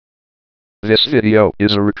This video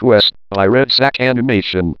is a request by Rants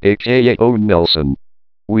Animation, aka Owen Nelson.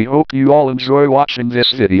 We hope you all enjoy watching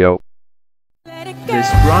this video. This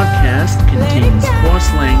broadcast contains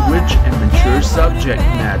coarse language and mature subject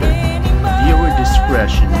matter. Viewer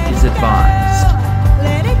discretion is advised.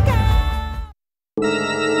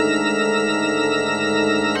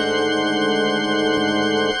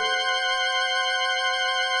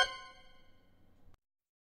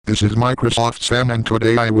 This is Microsoft Sam, and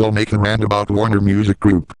today I will make a rant about Warner Music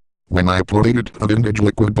Group. When I uploaded a vintage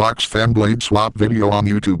Liquid Box fan blade swap video on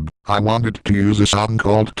YouTube, I wanted to use a song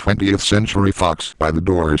called 20th Century Fox by The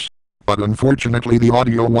Doors. But unfortunately the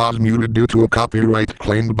audio was muted due to a copyright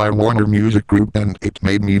claimed by Warner Music Group, and it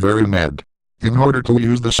made me very mad. In order to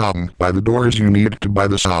use the song by The Doors, you need to buy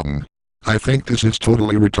the song. I think this is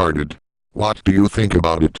totally retarded. What do you think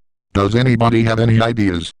about it? Does anybody have any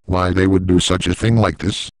ideas why they would do such a thing like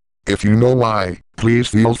this? If you know why, please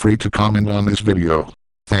feel free to comment on this video.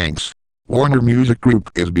 Thanks. Warner Music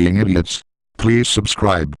Group is being idiots. Please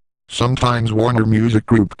subscribe. Sometimes Warner Music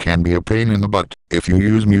Group can be a pain in the butt if you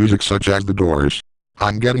use music such as The Doors.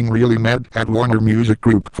 I'm getting really mad at Warner Music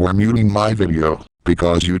Group for muting my video,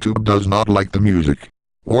 because YouTube does not like the music.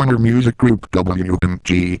 Warner Music Group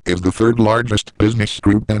WMG is the third largest business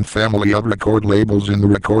group and family of record labels in the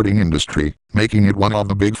recording industry, making it one of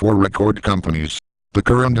the big four record companies. The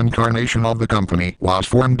current incarnation of the company was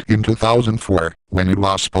formed in 2004, when it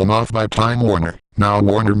was spun off by Time Warner, now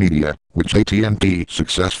Warner Media, which AT&T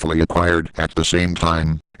successfully acquired at the same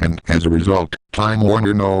time, and as a result, Time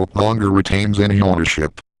Warner no longer retains any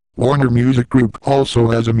ownership. Warner Music Group also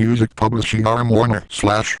has a music publishing arm,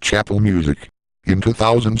 Warner/Chappell Music. In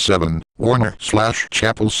 2007,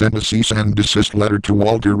 Warner/Chappell sent a cease and desist letter to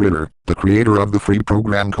Walter Ritter, the creator of the free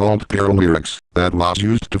program called Paralyrics, that was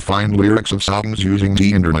used to find lyrics of songs using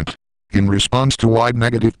the internet. In response to wide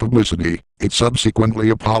negative publicity, it subsequently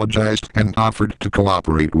apologized and offered to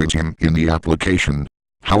cooperate with him in the application.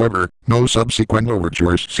 However, no subsequent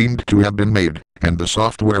overtures seemed to have been made, and the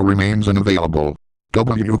software remains unavailable.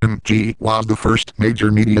 WMG was the first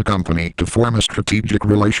major media company to form a strategic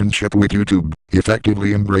relationship with YouTube,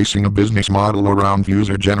 effectively embracing a business model around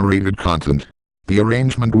user-generated content. The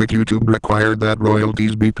arrangement with YouTube required that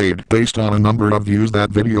royalties be paid based on a number of views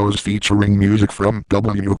that videos featuring music from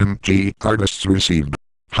WMG artists received.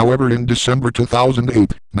 However, in December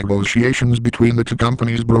 2008, negotiations between the two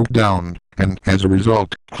companies broke down, and as a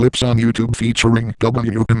result, clips on YouTube featuring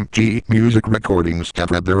WMG music recordings have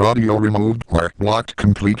had their audio removed or blocked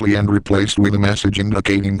completely and replaced with a message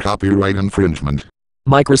indicating copyright infringement.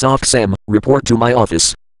 Microsoft Sam, report to my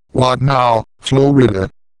office. What now, Florida?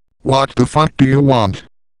 What the fuck do you want?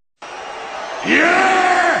 Yeah!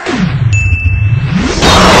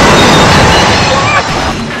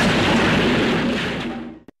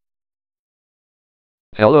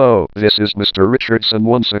 Hello, this is Mr. Richardson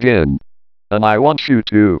once again. And I want you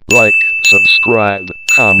to like, subscribe,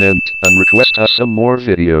 comment, and request us some more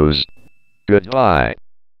videos. Goodbye.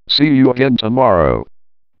 See you again tomorrow.